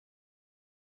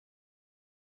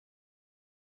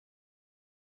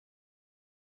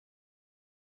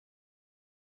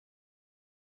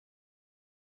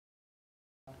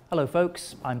Hello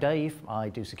folks, I'm Dave. I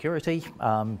do security.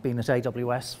 Been at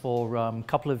AWS for a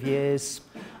couple of years.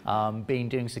 Been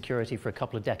doing security for a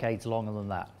couple of decades longer than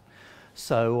that.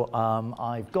 So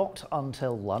I've got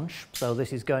until lunch, so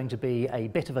this is going to be a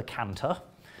bit of a canter,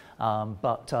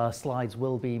 but slides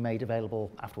will be made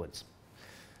available afterwards.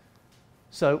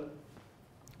 So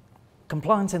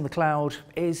compliance in the cloud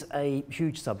is a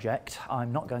huge subject.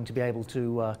 I'm not going to be able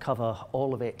to cover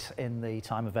all of it in the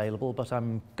time available, but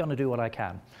I'm going to do what I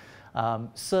can.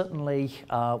 Certainly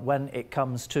when it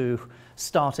comes to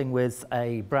starting with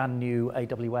a brand new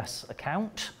AWS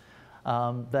account,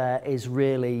 there is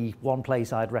really one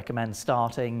place I'd recommend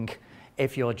starting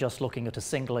if you're just looking at a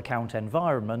single account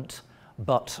environment,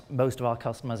 but most of our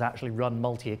customers actually run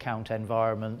multi-account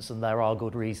environments, and there are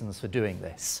good reasons for doing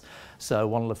this. So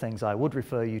one of the things I would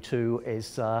refer you to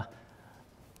is,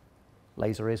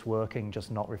 laser is working,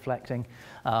 just not reflecting,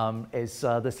 is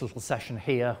this little session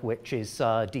here, which is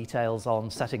details on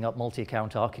setting up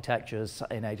multi-account architectures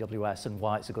in AWS and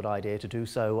why it's a good idea to do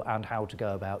so and how to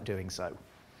go about doing so.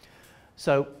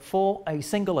 So for a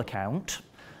single account,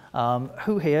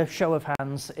 who here, show of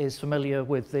hands, is familiar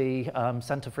with the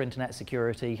Center for Internet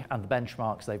Security and the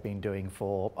benchmarks they've been doing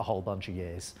for a whole bunch of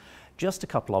years? Just a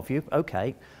couple of you,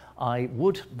 okay. I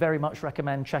would very much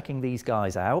recommend checking these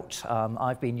guys out.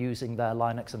 I've been using their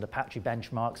Linux and Apache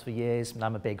benchmarks for years, and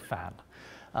I'm a big fan.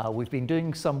 We've been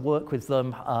doing some work with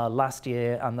them last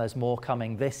year, and there's more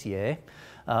coming this year,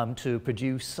 to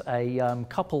produce a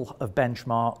couple of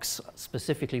benchmarks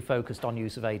specifically focused on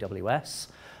use of AWS.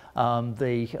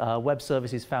 The Web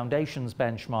Services Foundations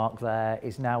benchmark there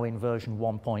is now in version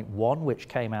 1.1, which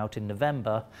came out in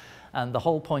November. And the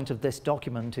whole point of this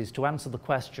document is to answer the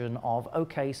question of,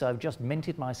 okay, so I've just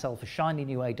minted myself a shiny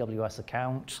new AWS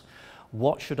account.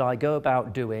 What should I go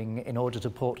about doing in order to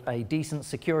put a decent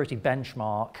security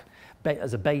benchmark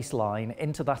as a baseline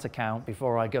into that account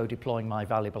before I go deploying my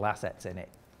valuable assets in it?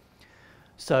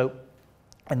 So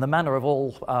in the manner of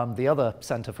all the other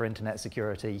Center for Internet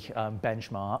Security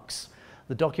benchmarks,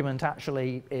 the document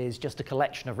actually is just a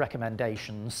collection of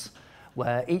recommendations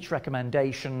where each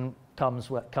recommendation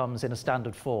comes in a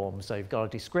standard form. So you've got a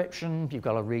description, you've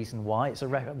got a reason why it's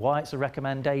a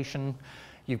recommendation,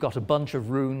 you've got a bunch of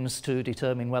runes to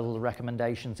determine whether the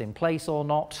recommendation's in place or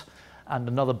not, and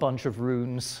another bunch of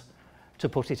runes to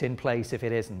put it in place if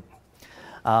it isn't.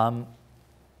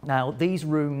 Now, these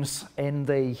runes in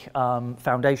the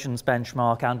Foundations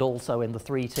benchmark and also in the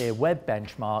 3-tier web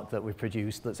benchmark that we've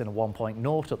produced that's in a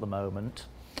 1.0 at the moment,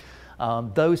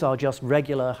 those are just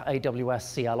regular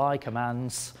AWS CLI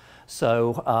commands,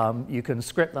 so you can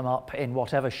script them up in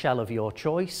whatever shell of your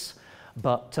choice,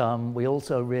 but we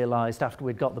also realized after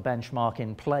we'd got the benchmark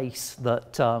in place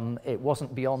that it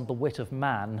wasn't beyond the wit of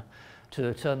man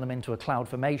to turn them into a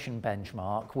CloudFormation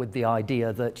benchmark with the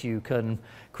idea that you can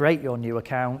create your new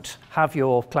account, have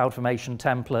your CloudFormation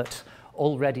template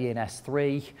already in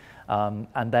S3,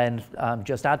 and then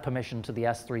just add permission to the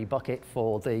S3 bucket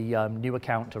for the new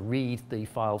account to read the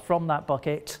file from that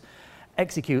bucket,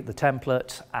 execute the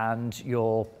template, and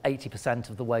you're 80%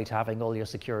 of the way to having all your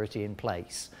security in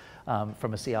place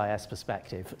from a CIS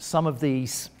perspective. Some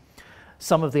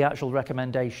of the actual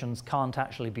recommendations can't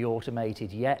actually be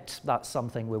automated yet. That's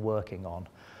something we're working on.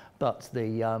 But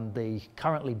the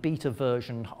currently beta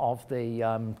version of the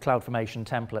CloudFormation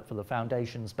template for the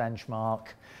Foundations benchmark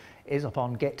is up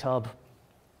on GitHub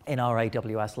in our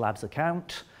AWS Labs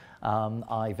account.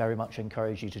 I very much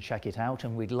encourage you to check it out,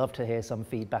 and we'd love to hear some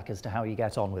feedback as to how you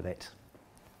get on with it.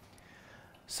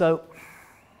 So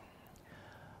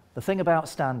the thing about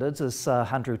standards, as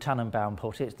Andrew Tannenbaum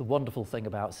put it, the wonderful thing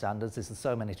about standards is there's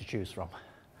so many to choose from.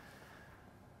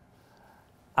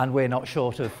 And we're not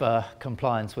short of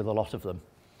compliance with a lot of them.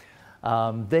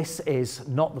 This is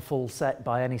not the full set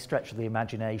by any stretch of the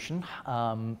imagination.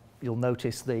 You'll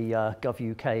notice the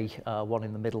GovUK one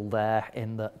in the middle there,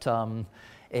 in that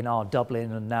in our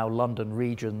Dublin and now London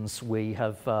regions, we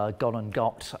have gone and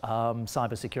got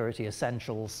Cybersecurity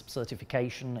Essentials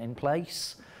certification in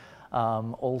place.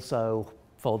 Also,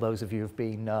 for those of you who've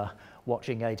been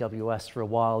watching AWS for a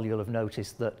while, you'll have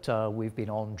noticed that we've been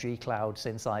on G-Cloud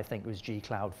since I think it was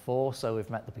G-Cloud 4, so we've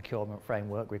met the procurement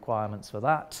framework requirements for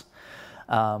that.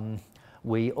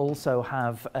 We also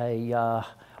have a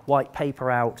white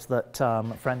paper out that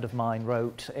a friend of mine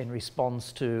wrote in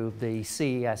response to the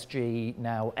CESG,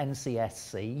 now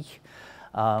NCSC,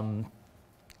 cloud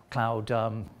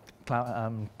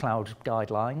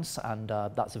guidelines, and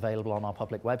that's available on our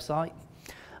public website.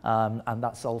 And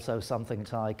that's also something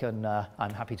that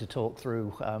I'm happy to talk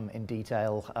through in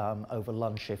detail over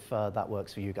lunch if that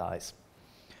works for you guys.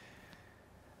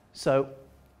 So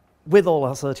with all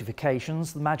our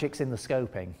certifications, the magic's in the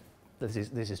scoping. This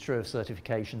is true of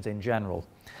certifications in general.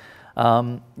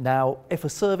 Now, if a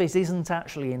service isn't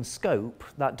actually in scope,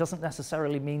 that doesn't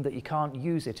necessarily mean that you can't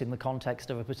use it in the context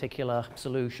of a particular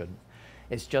solution.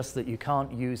 It's just that you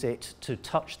can't use it to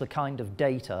touch the kind of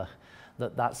data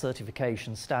that that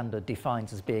certification standard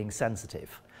defines as being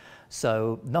sensitive.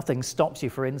 So nothing stops you,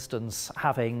 for instance,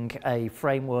 having a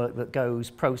framework that goes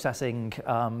processing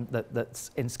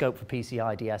that's in scope for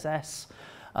PCI DSS,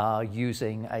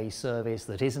 using a service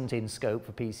that isn't in scope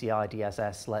for PCI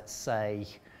DSS, let's say,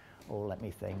 or let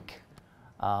me think.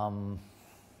 I'll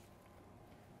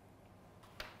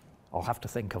have to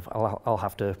think of. I'll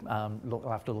have to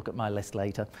look at my list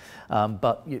later.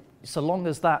 But so long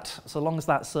as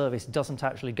that service doesn't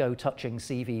actually go touching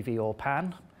CVV or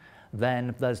PAN,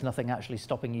 then there's nothing actually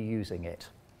stopping you using it.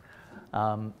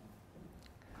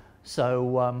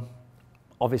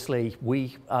 Obviously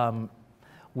we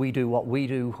do what we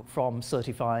do from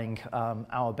certifying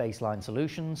our baseline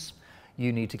solutions.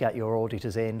 You need to get your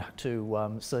auditors in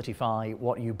to certify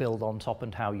what you build on top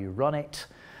and how you run it,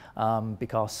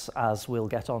 because as we'll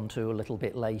get onto a little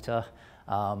bit later,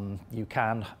 you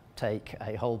can take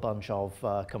a whole bunch of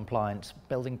compliant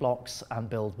building blocks and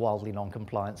build wildly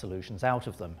non-compliant solutions out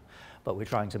of them. But we're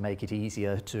trying to make it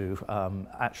easier to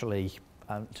actually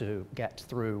to get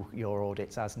through your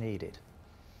audits as needed.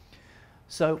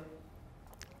 So,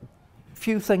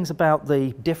 few things about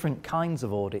the different kinds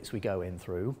of audits we go in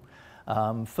through.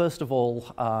 First of all,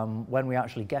 when we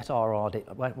actually get our audits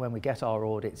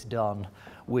done,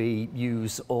 we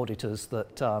use auditors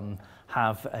that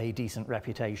have a decent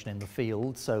reputation in the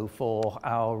field. So for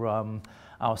our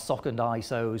SOC and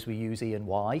ISOs, we use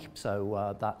E&Y.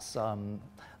 So that's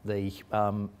the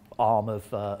arm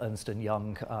of Ernst &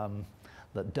 Young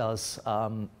that does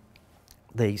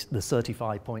the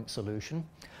certified point solution.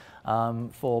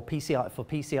 For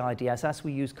PCI DSS,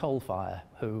 we use Coalfire,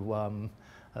 who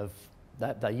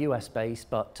they're US based,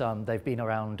 but they've been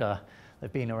around the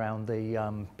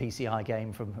PCI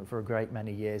game for a great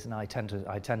many years, and I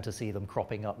tend to see them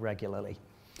cropping up regularly.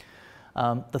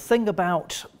 The thing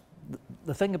about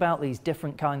these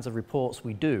different kinds of reports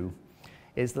we do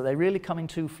is that they really come in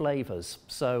two flavors.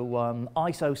 So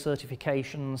ISO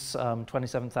certifications,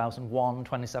 27001,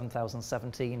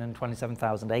 27017, and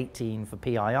 27018 for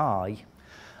PII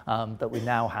that we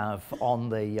now have on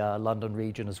the London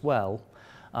region as well,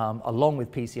 along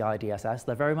with PCI DSS,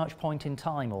 they're very much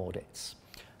point-in-time audits.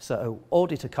 So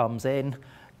auditor comes in,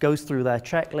 goes through their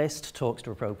checklist, talks to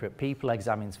appropriate people,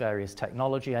 examines various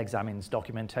technology, examines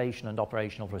documentation and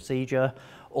operational procedure,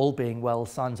 all being well,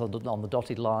 signs on the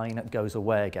dotted line, goes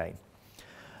away again.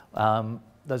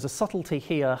 There's a subtlety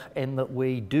here in that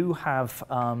we do have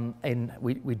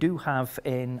we do have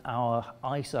in our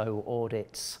ISO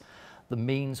audits the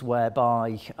means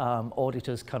whereby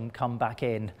auditors can come back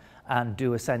in and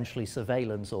do essentially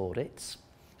surveillance audits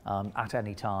at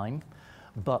any time.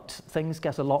 But things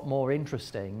get a lot more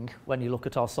interesting when you look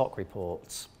at our SOC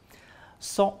reports.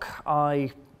 SOC,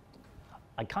 I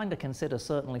kind of consider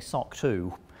certainly SOC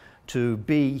 2 to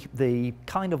be the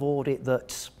kind of audit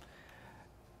that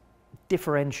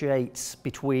differentiates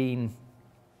between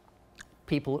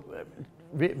people,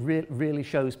 really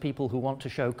shows people who want to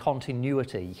show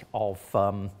continuity of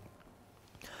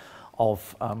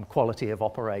quality of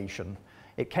operation.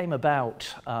 It came about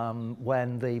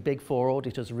when the Big Four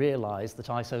auditors realized that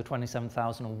ISO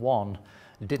 27001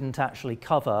 didn't actually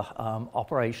cover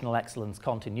operational excellence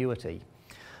continuity.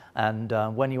 And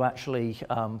when you actually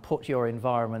put your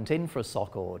environment in for a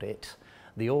SOC audit,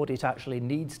 the audit actually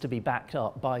needs to be backed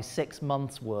up by 6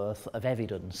 months worth of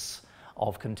evidence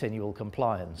of continual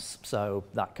compliance. So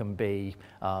that can be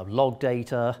log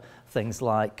data, things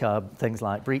like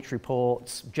breach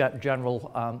reports,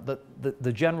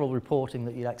 the general reporting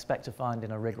that you'd expect to find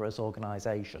in a rigorous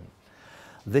organization.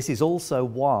 This is also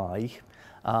why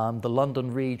the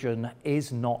London region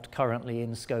is not currently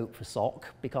in scope for SOC,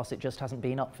 because it just hasn't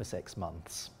been up for 6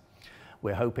 months.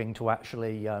 We're hoping to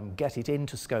actually get it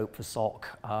into scope for SOC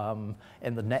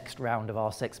in the next round of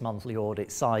our 6-monthly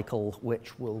audit cycle,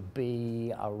 which will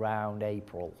be around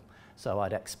April. So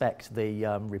I'd expect the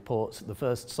reports, the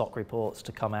first SOC reports,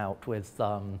 to come out with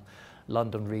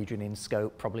London region in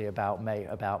scope probably about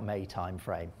May time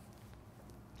frame.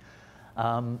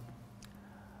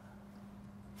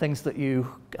 Things that you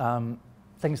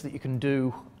can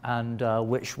do and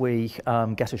which we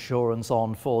get assurance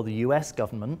on for the US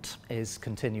government is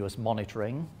continuous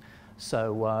monitoring.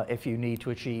 So if you need to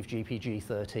achieve GPG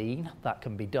 13, that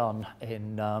can be done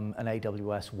in an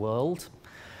AWS world.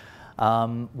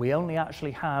 We only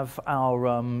actually have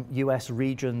our US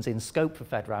regions in scope for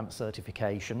FedRamp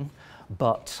certification,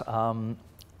 but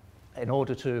in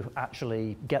order to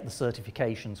actually get the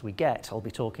certifications we get, I'll be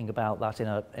talking about that in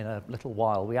a little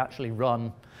while, we actually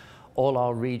run all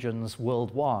our regions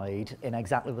worldwide in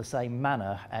exactly the same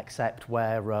manner, except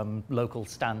where local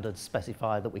standards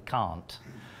specify that we can't.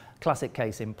 Classic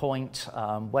case in point,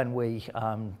 when we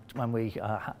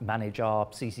manage our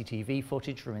CCTV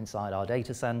footage from inside our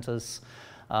data centers,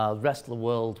 the rest of the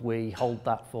world, we hold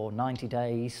that for 90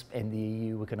 days. In the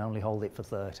EU, we can only hold it for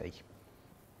 30.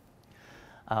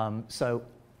 So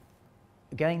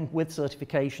again, with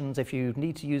certifications, if you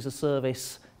need to use a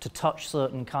service to touch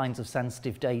certain kinds of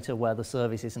sensitive data where the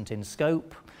service isn't in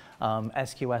scope,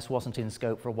 SQS wasn't in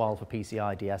scope for a while for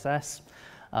PCI DSS,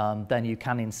 then you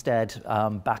can instead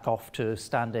back off to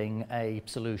standing a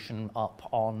solution up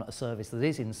on a service that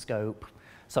is in scope,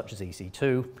 such as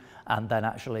EC2, and then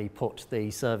actually put the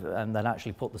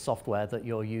software that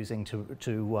you're using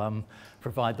to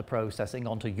provide the processing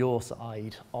onto your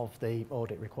side of the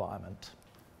audit requirement.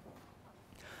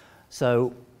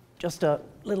 So just a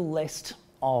little list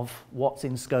of what's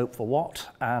in scope for what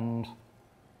and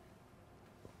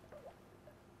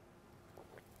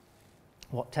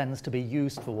what tends to be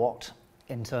used for what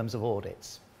in terms of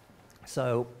audits.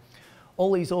 So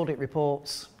all these audit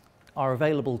reports are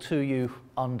available to you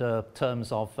under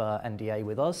terms of NDA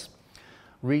with us.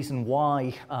 Reason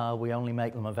why we only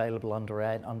make them available under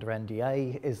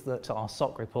NDA is that our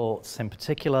SOC reports in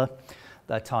particular,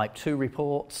 they're type 2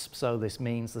 reports, so this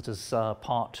means that as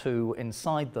part 2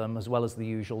 inside them, as well as the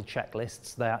usual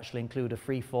checklists, they actually include a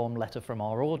free-form letter from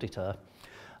our auditor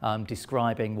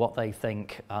describing what they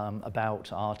think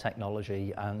about our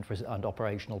technology and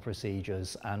operational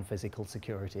procedures and physical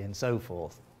security and so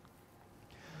forth.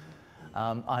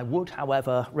 I would,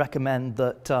 however, recommend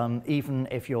that even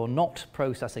if you're not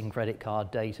processing credit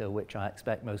card data, which I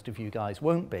expect most of you guys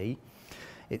won't be,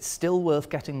 it's still worth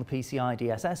getting the PCI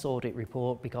DSS audit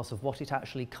report because of what it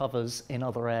actually covers in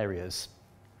other areas.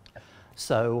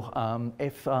 So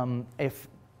if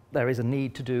there is a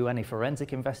need to do any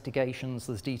forensic investigations,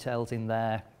 there's details in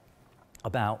there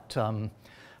about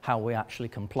how we actually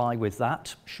comply with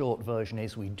that. Short version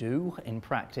is we do. In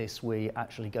practice, we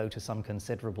actually go to some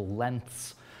considerable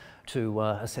lengths to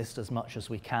assist as much as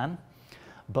we can.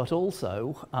 But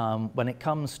also, when it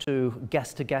comes to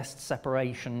guest-to-guest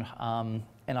separation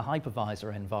in a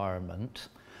hypervisor environment,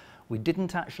 we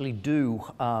didn't actually do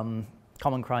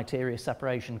Common Criteria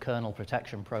Separation Kernel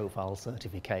Protection Profile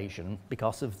certification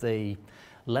because of the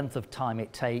length of time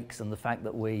it takes and the fact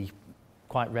that we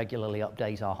quite regularly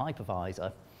update our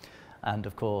hypervisor. And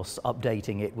of course,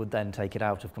 updating it would then take it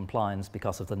out of compliance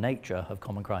because of the nature of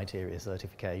Common Criteria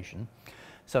certification.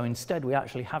 So instead, we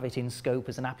actually have it in scope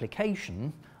as an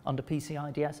application under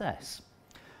PCI DSS.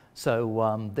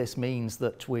 So this means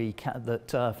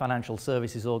that financial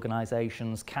services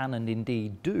organizations can and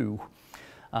indeed do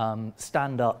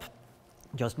stand up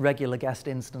just regular guest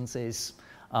instances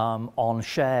on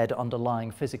shared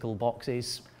underlying physical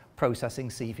boxes processing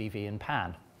CVV and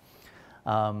PAN.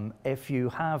 If you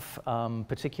have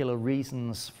particular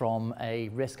reasons from a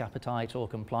risk appetite or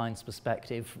compliance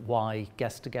perspective why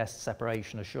guest-to-guest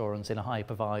separation assurance in a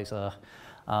hypervisor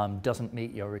doesn't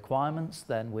meet your requirements,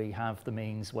 then we have the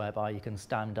means whereby you can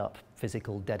stand up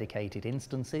physical dedicated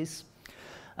instances.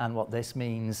 And what this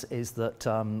means is that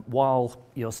while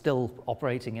you're still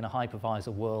operating in a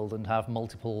hypervisor world and have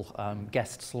multiple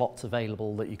guest slots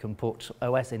available that you can put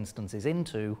OS instances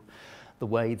into, the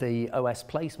way the OS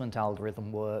placement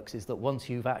algorithm works is that once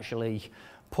you've actually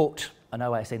put an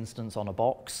OS instance on a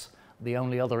box, the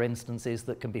only other instances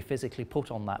that can be physically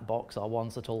put on that box are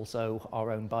ones that also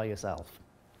are owned by yourself.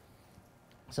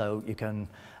 So you can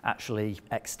actually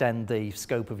extend the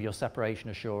scope of your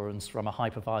separation assurance from a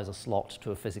hypervisor slot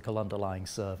to a physical underlying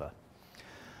server.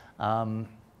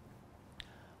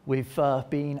 We've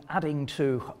been adding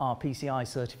to our PCI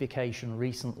certification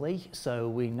recently, so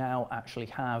we now actually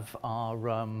have our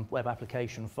web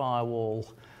application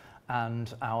firewall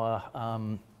and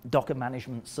our Docker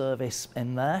management service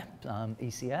in there,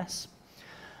 ECS.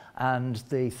 And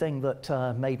the thing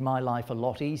that made my life a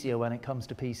lot easier when it comes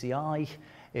to PCI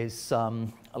is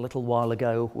a little while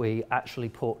ago we actually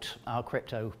put our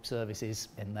crypto services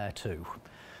in there too.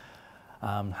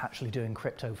 Actually doing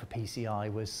crypto for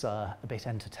PCI was a bit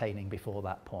entertaining before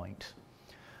that point.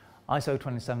 ISO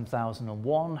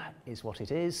 27001 is what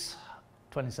it is.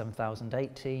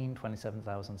 27018,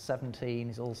 27017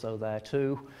 is also there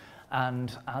too.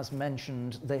 And as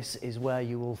mentioned, this is where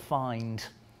you will find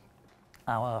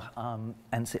our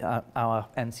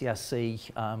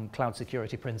NCSC Cloud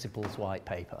Security Principles white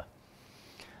paper.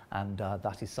 And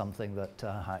that is something that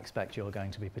I expect you're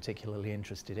going to be particularly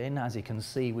interested in. As you can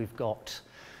see, we've got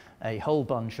a whole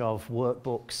bunch of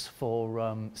workbooks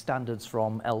for standards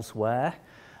from elsewhere.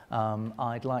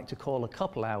 I'd like to call a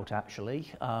couple out,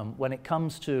 actually. When it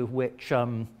comes to which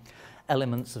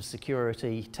elements of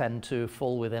security tend to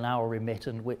fall within our remit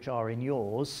and which are in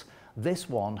yours, this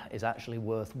one is actually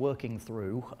worth working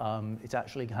through. It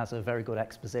actually has a very good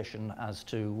exposition as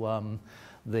to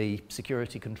the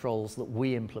security controls that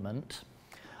we implement.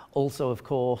 Also, of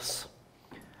course,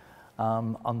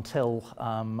 until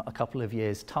a couple of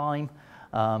years' time,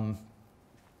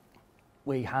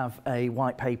 we have a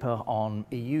white paper on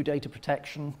EU data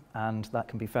protection, and that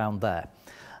can be found there.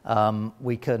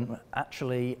 We can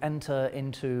actually enter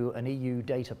into an EU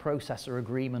data processor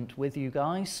agreement with you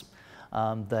guys.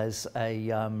 There's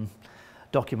a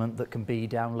document that can be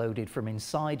downloaded from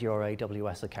inside your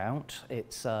AWS account.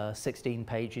 It's 16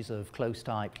 pages of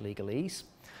close-typed legalese.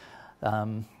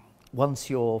 Once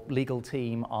your legal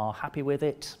team are happy with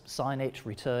it, sign it,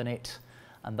 return it,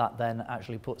 and that then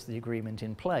actually puts the agreement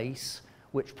in place,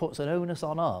 which puts an onus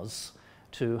on us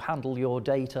to handle your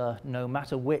data, no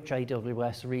matter which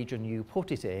AWS region you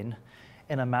put it in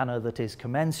a manner that is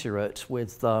commensurate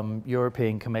with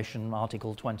European Commission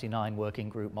Article 29 Working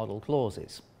Group Model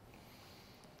Clauses.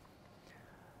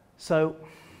 So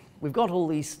we've got all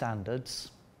these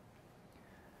standards,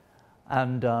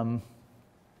 and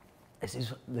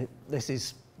this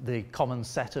is the common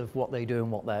set of what they do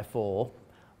and what they're for,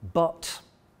 but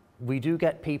we do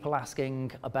get people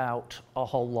asking about a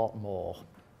whole lot more.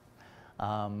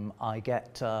 I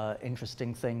get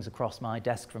interesting things across my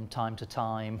desk from time to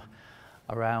time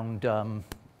around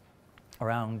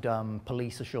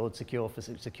police-assured secure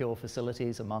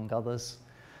facilities, among others.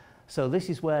 So this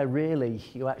is where really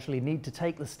you actually need to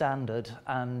take the standard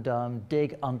and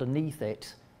dig underneath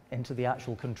it into the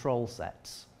actual control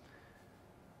sets.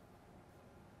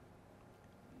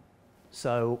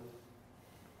 So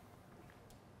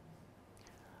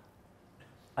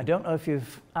I don't know if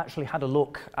you've actually had a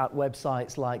look at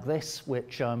websites like this,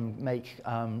 which make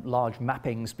large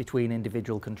mappings between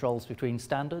individual controls between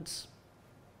standards.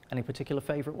 Any particular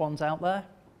favorite ones out there?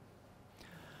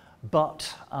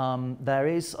 But there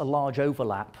is a large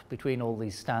overlap between all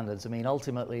these standards. I mean,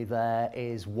 ultimately, there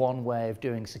is one way of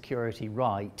doing security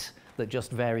right that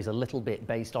just varies a little bit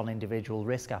based on individual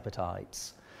risk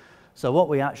appetites. So what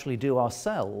we actually do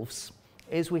ourselves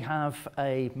is we have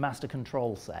a master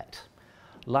control set.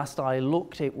 Last I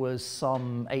looked, it was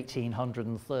some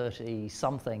 1,830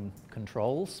 something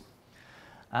controls.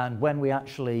 And when we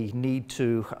actually need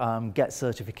to get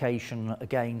certification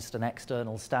against an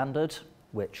external standard,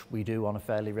 which we do on a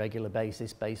fairly regular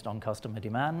basis based on customer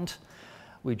demand,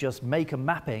 we just make a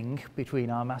mapping between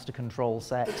our master control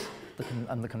set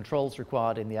and the controls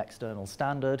required in the external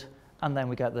standard, and then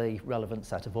we get the relevant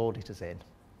set of auditors in.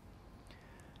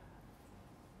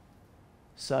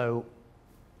 So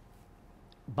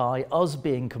by us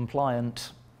being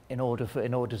compliant in order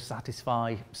to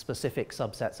satisfy specific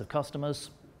subsets of customers,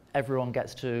 everyone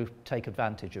gets to take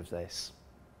advantage of this.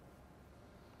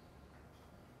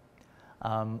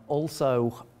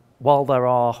 Also, while there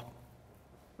are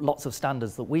lots of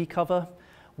standards that we cover,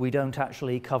 we don't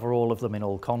actually cover all of them in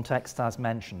all contexts, as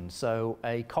mentioned. So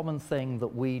a common thing that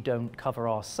we don't cover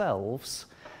ourselves,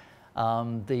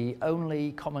 the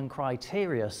only common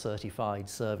criteria certified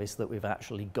service that we've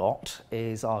actually got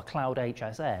is our Cloud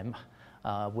HSM,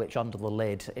 which under the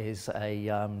lid is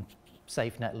a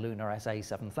SafeNet Lunar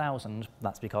SA7000.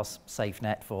 That's because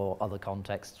SafeNet for other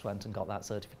contexts went and got that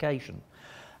certification.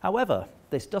 However,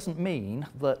 this doesn't mean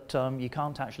that you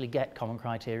can't actually get common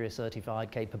criteria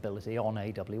certified capability on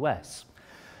AWS.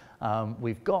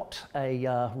 We've got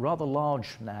a rather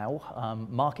large now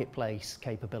marketplace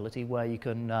capability where you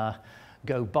can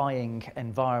go buying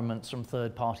environments from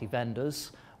third-party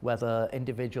vendors, whether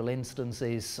individual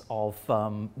instances of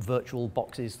virtual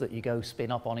boxes that you go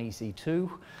spin up on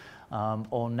EC2,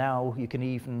 or now you can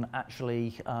even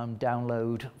actually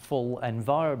download full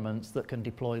environments that can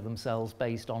deploy themselves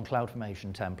based on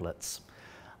CloudFormation templates.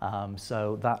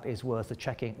 So that is worth a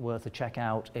check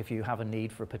out if you have a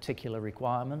need for a particular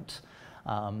requirement.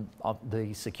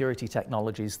 The security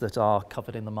technologies that are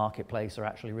covered in the marketplace are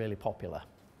actually really popular.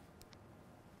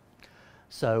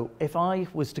 So if I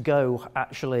was to go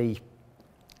actually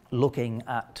looking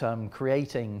at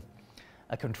creating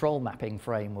a control mapping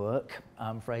framework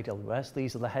for AWS,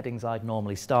 these are the headings I'd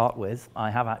normally start with. I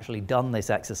have actually done this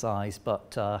exercise,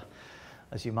 but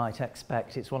as you might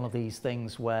expect, it's one of these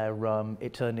things where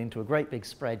it turned into a great big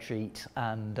spreadsheet,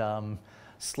 and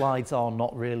slides are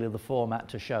not really the format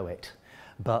to show it.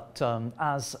 But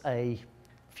as a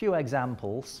few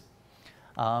examples,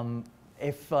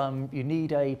 If you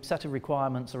need a set of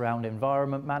requirements around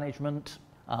environment management,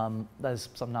 there's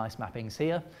some nice mappings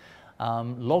here.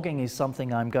 Logging is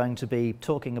something I'm going to be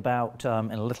talking about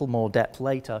in a little more depth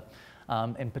later.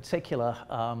 In particular,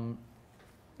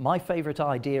 my favorite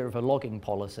idea of a logging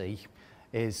policy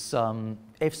is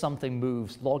if something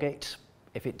moves, log it.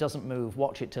 If it doesn't move,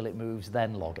 watch it till it moves,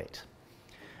 then log it.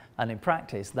 And in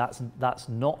practice, that's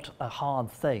not a hard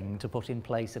thing to put in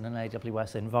place in an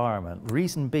AWS environment.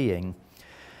 Reason being,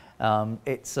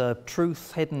 it's a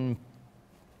truth hidden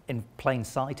in plain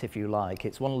sight, if you like.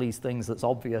 It's one of these things that's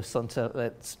obvious until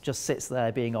it just sits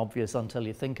there being obvious until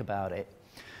you think about it.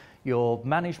 Your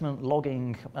management,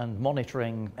 logging, and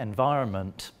monitoring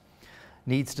environment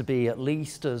needs to be at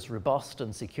least as robust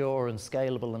and secure and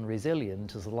scalable and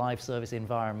resilient as the live service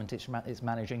environment it's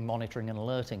managing, monitoring, and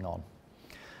alerting on.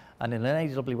 And in an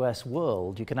AWS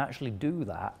world, you can actually do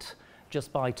that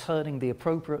just by turning the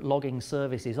appropriate logging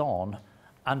services on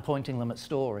and pointing them at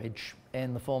storage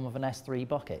in the form of an S3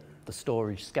 bucket. The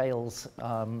storage scales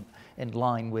in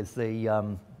line with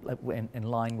the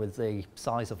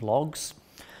size of logs,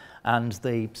 and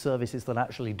the services that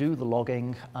actually do the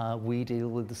logging, we deal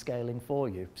with the scaling for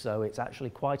you. So it's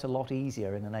actually quite a lot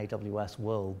easier in an AWS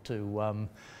world to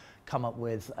come up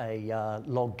with a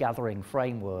log gathering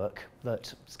framework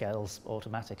that scales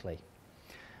automatically.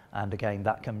 And again,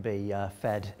 that can be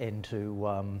fed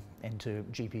into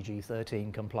GPG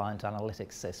 13 compliant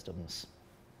analytics systems.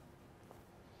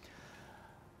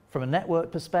 From a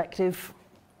network perspective,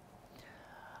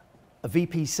 a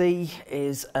VPC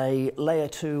is a layer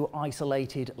 2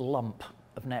 isolated lump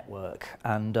of network,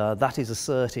 and that is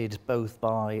asserted both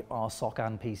by our SOC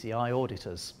and PCI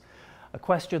auditors. A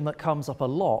question that comes up a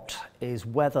lot is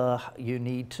whether you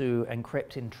need to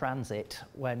encrypt in transit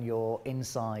when you're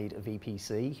inside a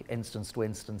VPC, instance to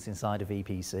instance inside a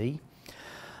VPC.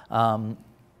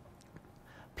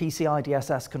 PCI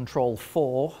DSS Control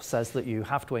 4 says that you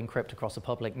have to encrypt across a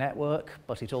public network,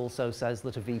 but it also says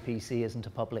that a VPC isn't a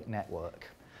public network.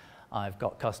 I've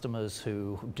got customers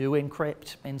who do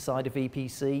encrypt inside a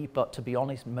VPC, but to be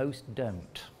honest, most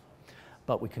don't.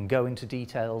 But we can go into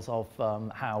details of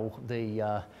how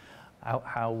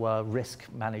risk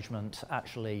management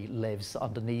actually lives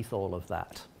underneath all of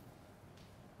that.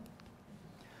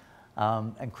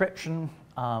 Encryption,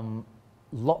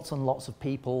 lots and lots of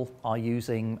people are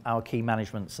using our key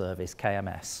management service,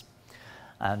 KMS.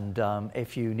 And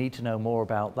if you need to know more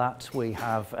about that, we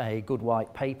have a good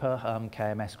white paper,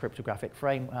 KMS Cryptographic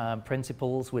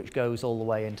Principles, which goes all the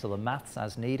way into the maths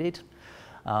as needed.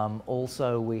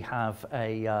 Also, we have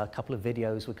a couple of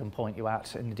videos we can point you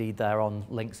at. Indeed, they're on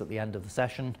links at the end of the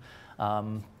session.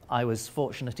 I was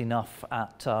fortunate enough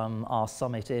at our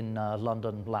summit in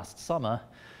London last summer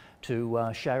to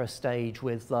share a stage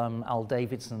with Al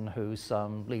Davidson, who's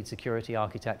lead security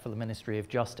architect for the Ministry of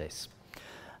Justice.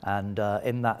 And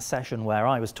in that session where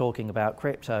I was talking about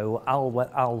crypto,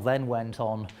 Al then went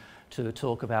on to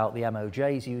talk about the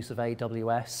MOJ's use of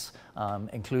AWS,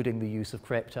 including the use of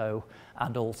crypto,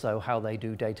 and also how they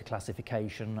do data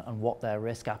classification and what their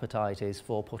risk appetite is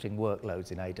for putting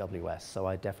workloads in AWS. So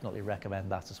I definitely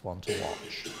recommend that as one to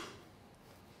watch.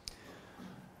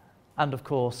 And of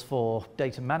course, for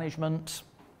data management,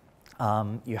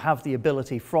 you have the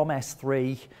ability from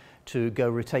S3 to go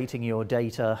rotating your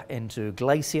data into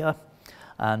Glacier.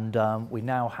 And we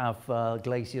now have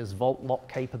Glacier's Vault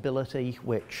Lock capability,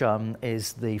 which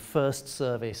is the first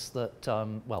service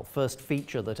that, first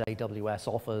feature that AWS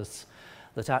offers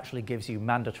that actually gives you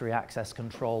mandatory access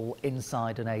control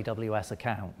inside an AWS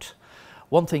account.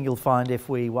 One thing you'll find if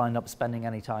we wind up spending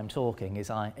any time talking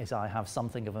is I have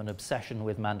something of an obsession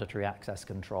with mandatory access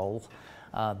control.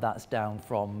 That's down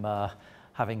from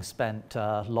having spent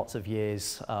lots of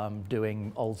years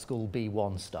doing old school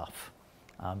B1 stuff.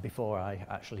 Before I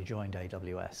actually joined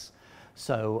AWS.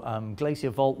 So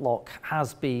Glacier Vault Lock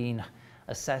has been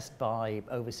assessed by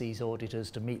overseas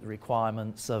auditors to meet the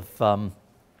requirements of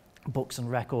books and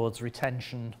records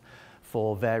retention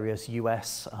for various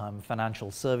US financial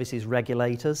services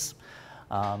regulators.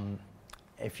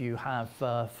 If you have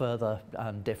further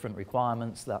different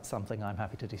requirements, that's something I'm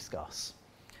happy to discuss.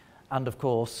 And of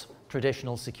course,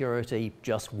 traditional security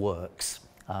just works.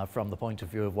 From the point of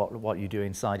view of what you do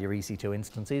inside your EC2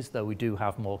 instances, though we do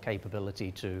have more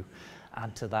capability to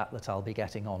add to that I'll be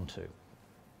getting onto.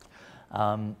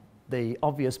 The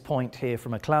obvious point here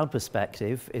from a cloud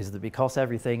perspective is that because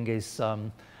everything is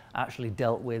actually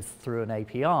dealt with through an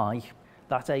API,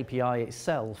 that API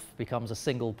itself becomes a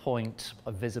single point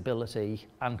of visibility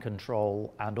and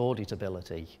control and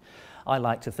auditability. I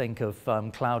like to think of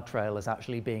CloudTrail as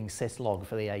actually being syslog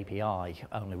for the API,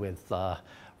 only with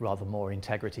rather more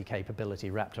integrity capability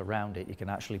wrapped around it. You can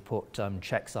actually put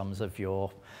checksums of your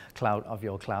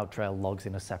CloudTrail logs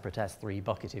in a separate S3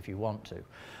 bucket if you want to.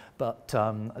 But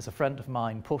as a friend of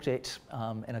mine put it,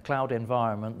 in a cloud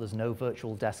environment, there's no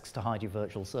virtual desks to hide your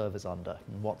virtual servers under,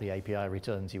 and what the API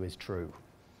returns you is true.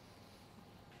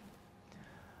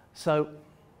 So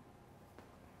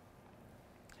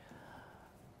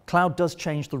cloud does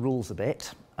change the rules a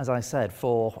bit. As I said,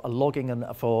 for a logging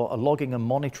and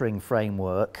monitoring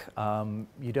framework,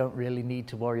 you don't really need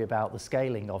to worry about the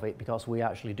scaling of it because we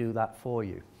actually do that for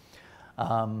you.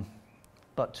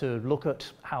 But to look at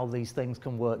how these things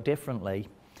can work differently,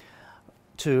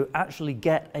 to actually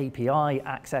get API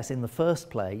access in the first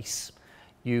place,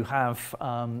 you have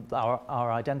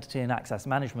our identity and access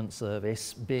management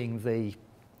service being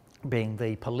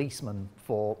the policeman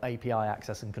for API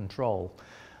access and control.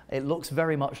 It looks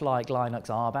very much like Linux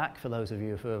RBAC, for those of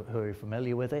you who are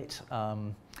familiar with it.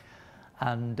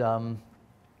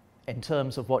 In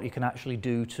terms of what you can actually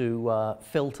do to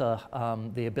filter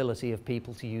the ability of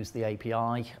people to use the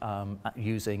API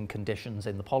using conditions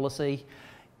in the policy,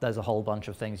 there's a whole bunch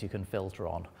of things you can filter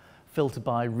on. Filter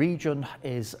by region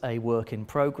is a work in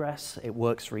progress. It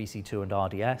works for EC2 and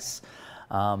RDS.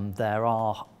 There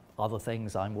are other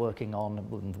things I'm working on,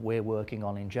 and we're working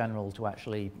on in general, to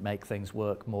actually make things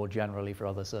work more generally for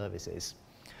other services.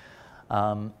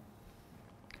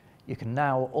 You can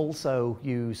now also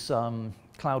use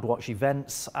CloudWatch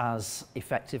events as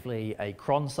effectively a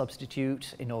cron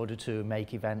substitute in order to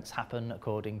make events happen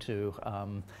according to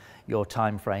your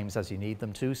time frames as you need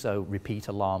them to, so repeat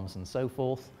alarms and so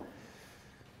forth.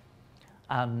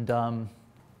 And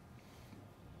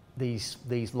these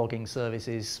logging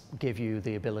services give you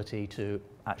the ability to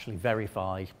actually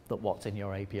verify that what's in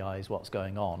your API is what's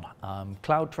going on.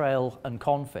 CloudTrail and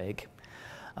config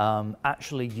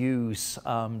actually use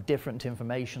different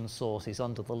information sources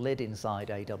under the lid inside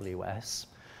AWS,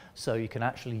 so you can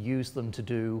actually use them to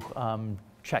do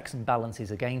checks and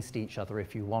balances against each other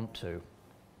if you want to.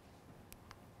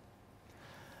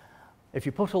 If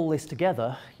you put all this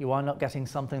together, you wind up getting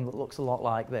something that looks a lot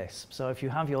like this. So if you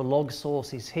have your log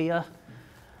sources here,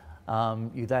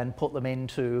 you then put them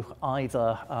into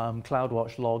either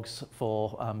CloudWatch logs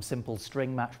for simple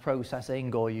string match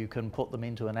processing, or you can put them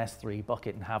into an S3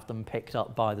 bucket and have them picked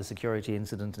up by the security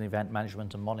incident and event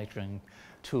management and monitoring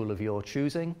tool of your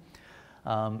choosing.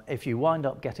 If you wind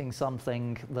up getting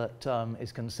something that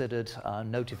is considered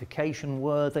notification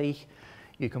worthy,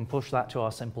 you can push that to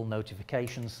our simple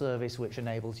notification service, which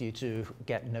enables you to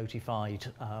get notified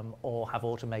or have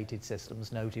automated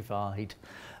systems notified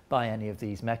by any of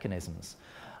these mechanisms.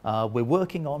 We're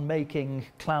working on making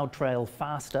CloudTrail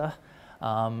faster.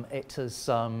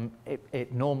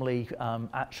 It normally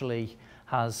actually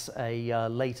has a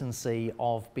latency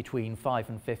of between 5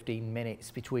 and 15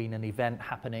 minutes between an event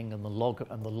happening and the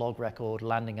log record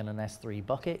landing in an S3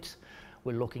 bucket.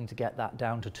 We're looking to get that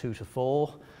down to 2 to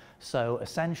 4. So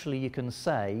essentially you can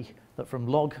say that from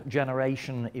log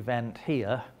generation event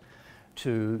here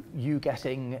to you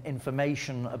getting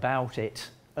information about it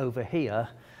over here,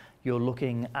 you're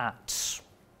looking at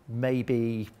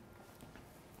maybe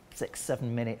 6-7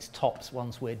 minutes tops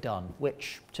once we're done,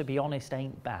 which, to be honest,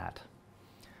 ain't bad.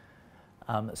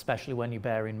 Especially when you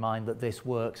bear in mind that this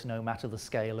works no matter the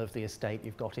scale of the estate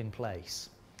you've got in place.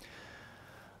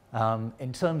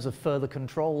 In terms of further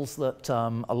controls that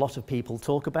a lot of people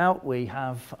talk about, we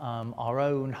have our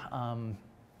own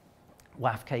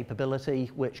WAF capability,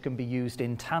 which can be used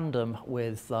in tandem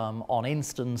with on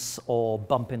instance or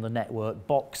bump in the network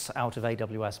box out of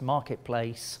AWS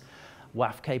Marketplace.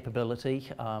 WAF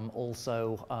capability,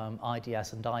 also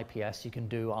IDS and IPS, you can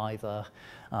do either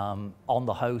on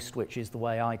the host, which is the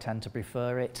way I tend to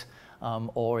prefer it,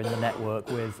 or in the network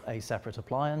with a separate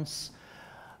appliance.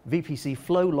 VPC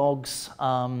flow logs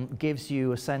gives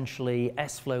you essentially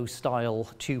S-flow style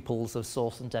tuples of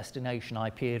source and destination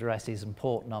IP addresses and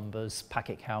port numbers,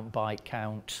 packet count, byte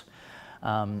count,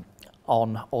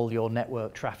 on all your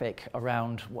network traffic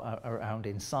around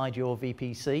inside your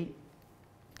VPC.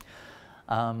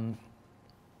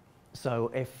 So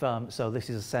this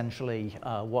is essentially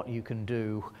what you can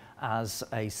do as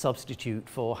a substitute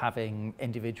for having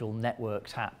individual network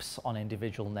taps on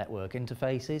individual network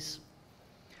interfaces.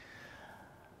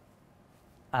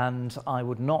 And I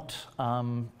would not,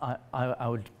 I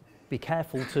would be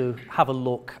careful to have a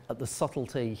look at the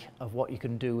subtlety of what you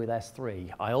can do with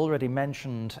S3. I already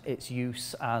mentioned its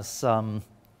use as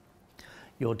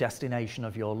your destination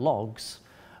of your logs,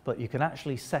 but you can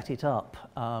actually set it up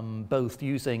both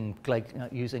using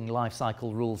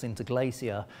lifecycle rules into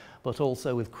Glacier, but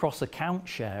also with cross-account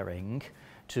sharing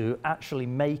to actually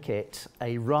make it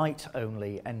a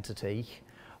write-only entity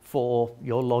for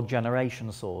your log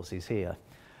generation sources here.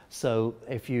 So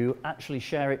if you actually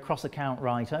share it cross-account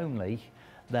write-only,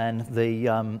 then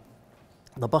the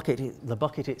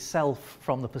bucket itself,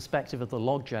 from the perspective of the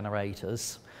log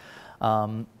generators,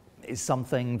 is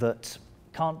something that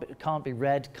can't be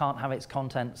read, can't have its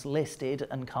contents listed,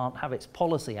 and can't have its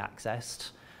policy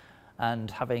accessed.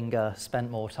 And having spent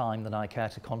more time than I care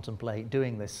to contemplate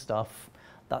doing this stuff,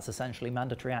 that's essentially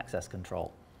mandatory access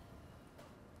control.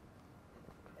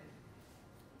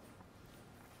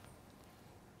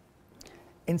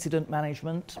 Incident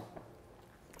management.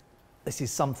 This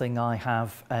is something I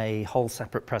have a whole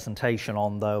separate presentation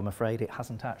on, though I'm afraid it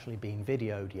hasn't actually been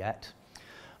videoed yet.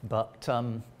 But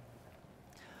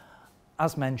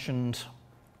as mentioned,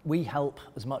 we help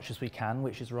as much as we can,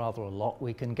 which is rather a lot.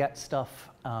 We can get stuff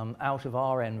out of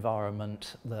our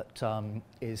environment that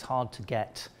is hard to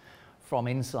get from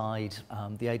inside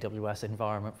the AWS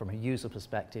environment from a user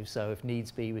perspective. So if needs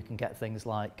be, we can get things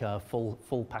like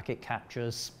full packet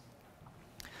captures,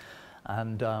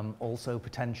 and also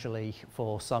potentially,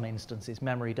 for some instances,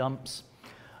 memory dumps.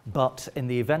 But in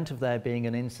the event of there being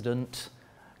an incident,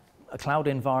 a cloud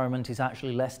environment is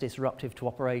actually less disruptive to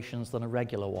operations than a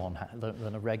regular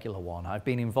one. I've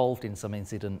been involved in some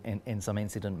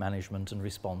incident management and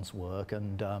response work,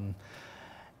 and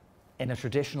in a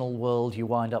traditional world, you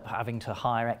wind up having to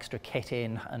hire extra kit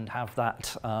in and have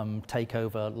that take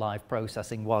over live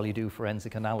processing while you do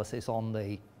forensic analysis on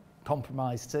the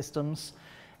compromised systems.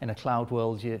 In a cloud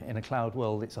world,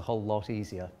 it's a whole lot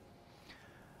easier.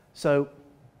 So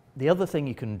the other thing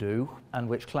you can do, and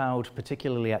which cloud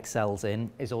particularly excels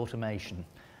in, is automation.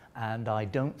 And I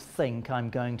don't think I'm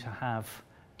going to have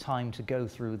time to go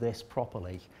through this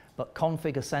properly. But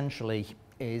config essentially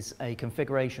is a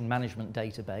configuration management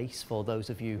database for those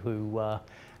of you who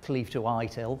cleave to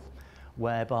ITIL,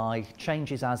 whereby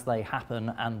changes as they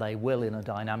happen, and they will in a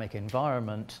dynamic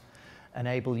environment,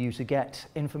 enable you to get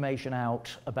information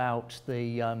out about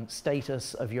the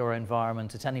status of your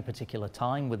environment at any particular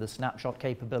time with a snapshot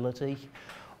capability,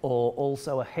 or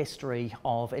also a history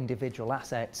of individual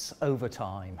assets over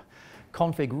time.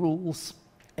 Config rules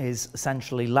is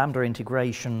essentially Lambda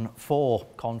integration for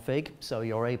config, so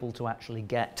you're able to actually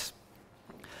get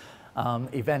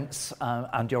events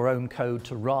and your own code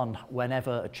to run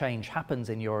whenever a change happens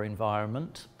in your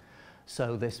environment.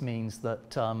 So this means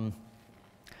that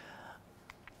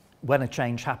when a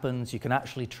change happens, you can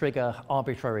actually trigger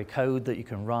arbitrary code that you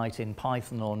can write in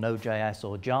Python or Node.js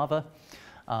or Java,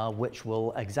 which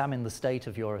will examine the state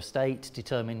of your estate,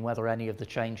 determine whether any of the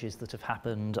changes that have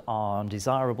happened are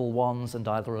undesirable ones, and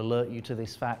either alert you to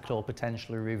this fact or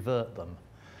potentially revert them.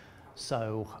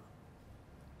 So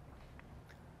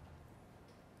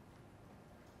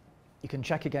you can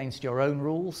check against your own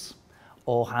rules,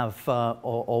 or have,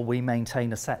 or we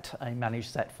maintain a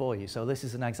managed set for you. So this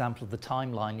is an example of the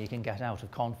timeline you can get out of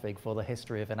config for the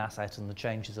history of an asset and the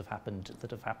changes that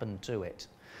have happened to it.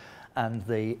 And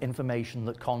the information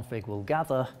that config will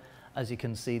gather, as you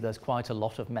can see, there's quite a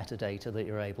lot of metadata that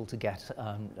you're able to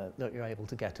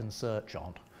get and search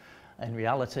on. In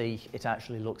reality, it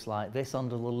actually looks like this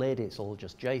under the lid. It's all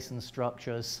just JSON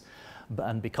structures.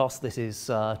 And because this is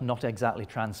not exactly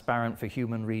transparent for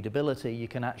human readability, you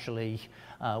can actually,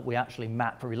 we actually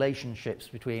map relationships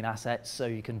between assets, so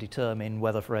you can determine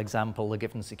whether, for example, a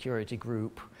given security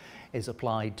group is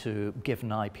applied to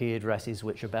given IP addresses,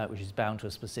 which is bound to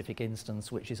a specific instance,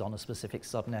 which is on a specific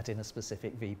subnet in a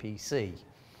specific VPC.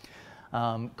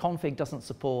 Config doesn't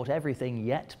support everything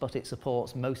yet, but it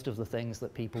supports most of the things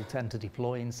that people tend to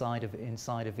deploy inside of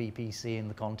VPC in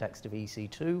the context of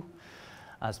EC2.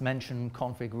 As mentioned,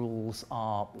 config rules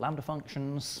are Lambda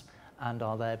functions and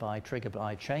are thereby triggered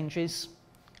by changes,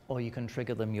 or you can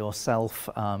trigger them yourself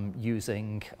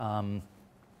using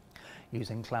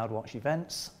CloudWatch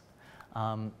events.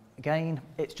 Again,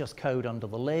 it's just code under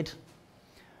the lid,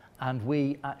 and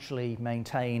we actually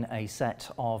maintain a set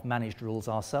of managed rules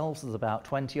ourselves. There's about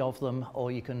 20 of them,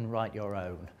 or you can write your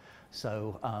own.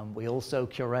 So we also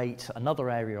curate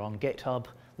another area on GitHub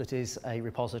that is a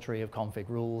repository of config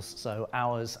rules, so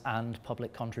ours and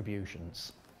public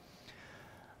contributions.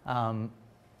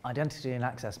 Identity and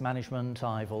access management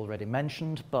I've already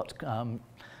mentioned, but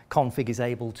config is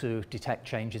able to detect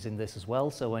changes in this as well.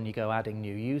 So when you go adding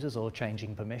new users or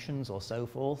changing permissions or so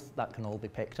forth, that can all be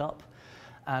picked up.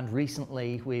 And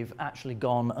recently, we've actually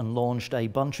gone and launched a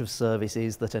bunch of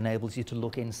services that enables you to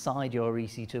look inside your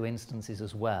EC2 instances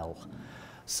as well.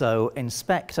 So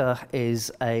Inspector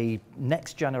is a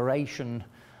next generation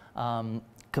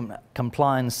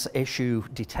compliance issue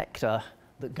detector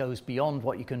that goes beyond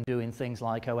what you can do in things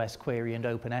like OS Query and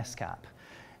OpenSCAP,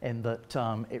 in that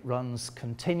it runs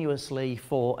continuously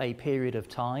for a period of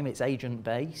time. It's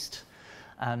agent-based,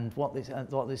 and what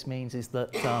this means is that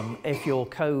if your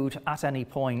code at any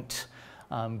point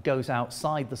goes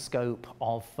outside the scope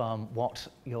of what's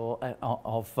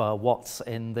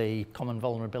in the Common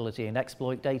Vulnerability and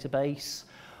Exploit database,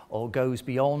 or goes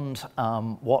beyond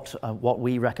what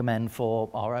we recommend for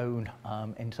our own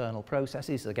internal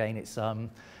processes. Again, it's an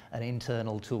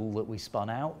internal tool that we spun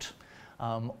out.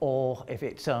 Or if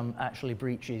it actually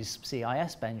breaches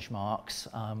CIS benchmarks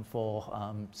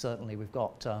certainly we've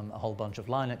got a whole bunch of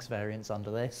Linux variants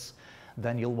under this,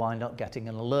 then you'll wind up getting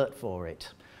an alert for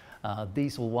it.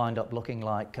 These will wind up looking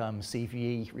like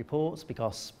CVE reports,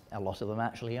 because a lot of them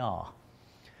actually are.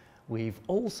 We've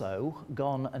also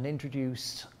gone and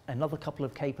introduced another couple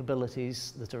of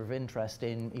capabilities that are of interest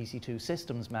in EC2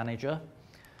 Systems Manager,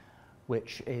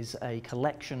 which is a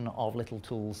collection of little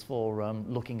tools for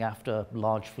looking after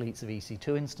large fleets of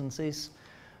EC2 instances.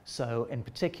 So in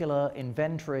particular,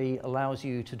 inventory allows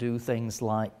you to do things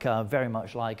like, very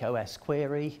much like OS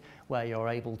Query, where you're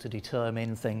able to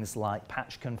determine things like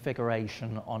patch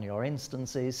configuration on your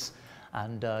instances,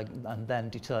 and then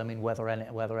determine whether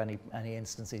any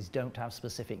instances don't have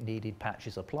specific needed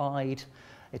patches applied.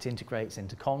 It integrates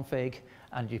into config,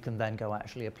 and you can then go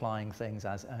actually applying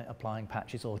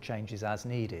patches or changes as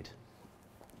needed.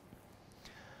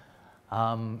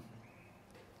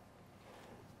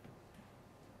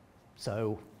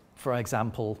 So, for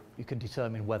example, you can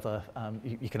determine whether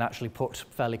you can actually put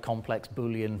fairly complex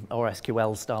Boolean or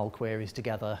SQL style queries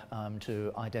together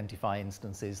to identify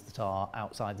instances that are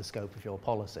outside the scope of your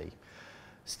policy.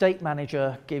 State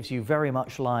Manager gives you very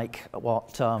much like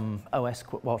what OS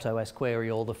Query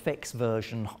or the fix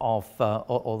version of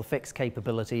or the fix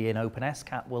capability in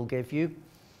OpenSCAP will give you,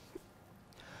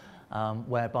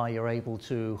 whereby you're able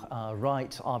to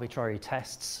write arbitrary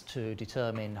tests to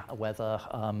determine whether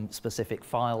specific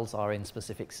files are in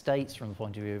specific states from the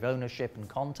point of view of ownership and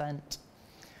content.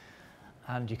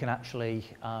 And you can actually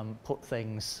put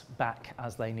things back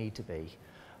as they need to be.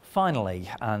 Finally,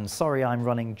 and sorry I'm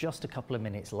running just a couple of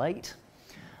minutes late,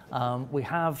 we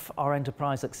have our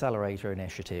Enterprise Accelerator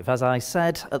initiative. As I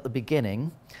said at the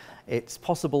beginning, it's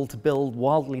possible to build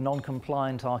wildly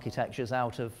non-compliant architectures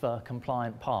out of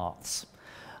compliant parts.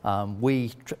 We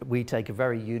take a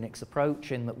very Unix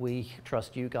approach in that we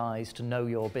trust you guys to know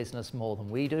your business more than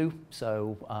we do.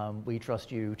 So we trust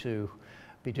you to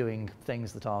be doing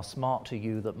things that are smart to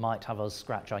you that might have us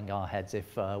scratching our heads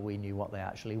if we knew what they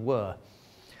actually were.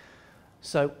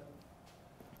 So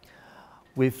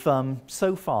we've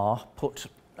so far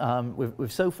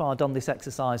done this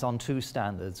exercise on two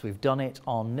standards. We've done it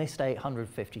on NIST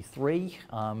 853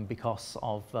 because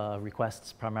of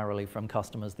requests primarily from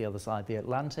customers the other side of the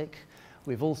Atlantic.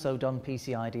 We've also done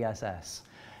PCI DSS.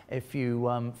 If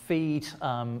you feed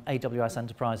AWS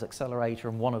Enterprise Accelerator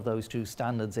and one of those two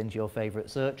standards into your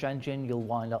favorite search engine, you'll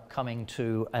wind up coming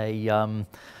to a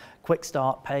quick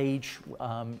start page.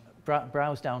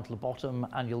 Browse down to the bottom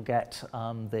and you'll get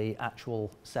the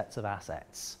actual sets of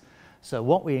assets. So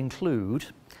what we include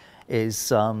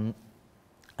is a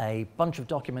bunch of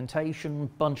documentation,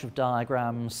 bunch of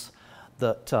diagrams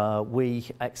that we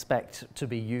expect to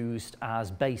be used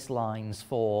as baselines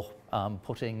for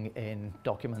putting in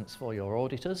documents for your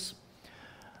auditors.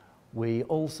 We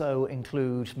also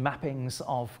include mappings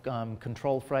of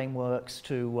control frameworks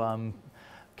to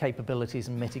capabilities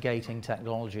and mitigating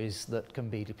technologies that can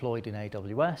be deployed in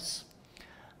AWS.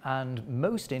 And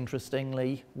most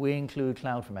interestingly, we include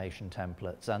CloudFormation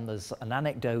templates. And there's an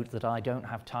anecdote that I don't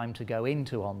have time to go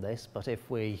into on this, but if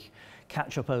we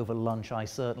catch up over lunch, I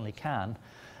certainly can.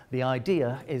 The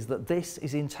idea is that this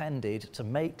is intended to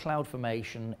make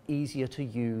CloudFormation easier to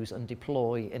use and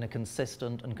deploy in a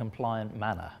consistent and compliant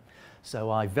manner.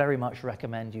 So I very much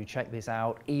recommend you check this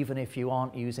out, even if you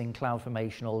aren't using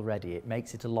CloudFormation already. It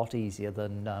makes it a lot easier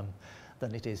than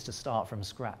it is to start from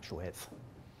scratch with.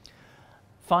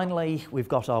 Finally, we've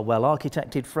got our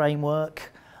well-architected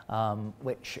framework,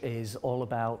 which is all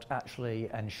about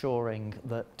actually ensuring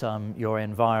that your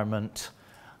environment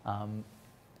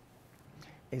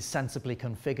is sensibly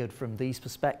configured from these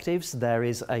perspectives. There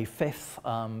is a fifth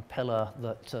pillar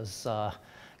that has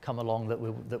come along that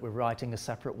we're writing a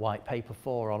separate white paper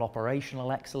for on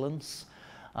operational excellence.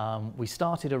 We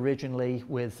started originally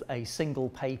with a single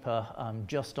paper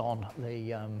just on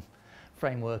the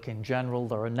framework in general.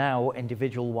 There are now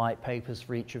individual white papers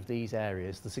for each of these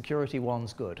areas. The security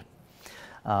one's good.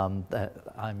 I'm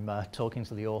talking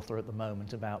to the author at the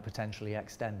moment about potentially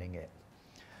extending it.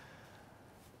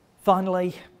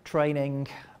 Finally, training.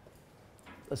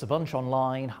 There's a bunch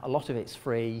online, a lot of it's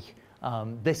free.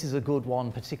 This is a good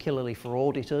one, particularly for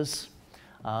auditors,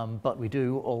 but we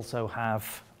do also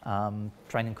have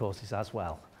training courses as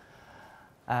well.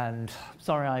 And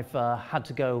sorry, I've had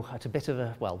to go at a bit of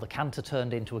a, well, the canter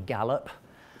turned into a gallop,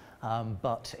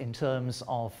 but in terms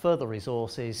of further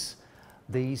resources,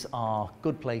 these are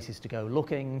good places to go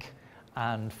looking,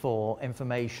 and for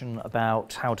information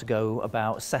about how to go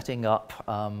about setting up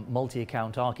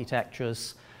multi-account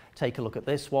architectures, take a look at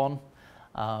this one.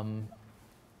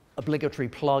 Obligatory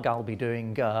plug, I'll be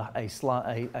doing a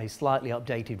slightly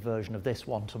updated version of this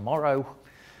one tomorrow.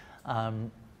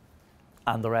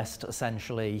 And the rest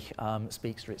essentially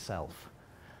speaks for itself.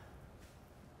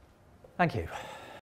 Thank you.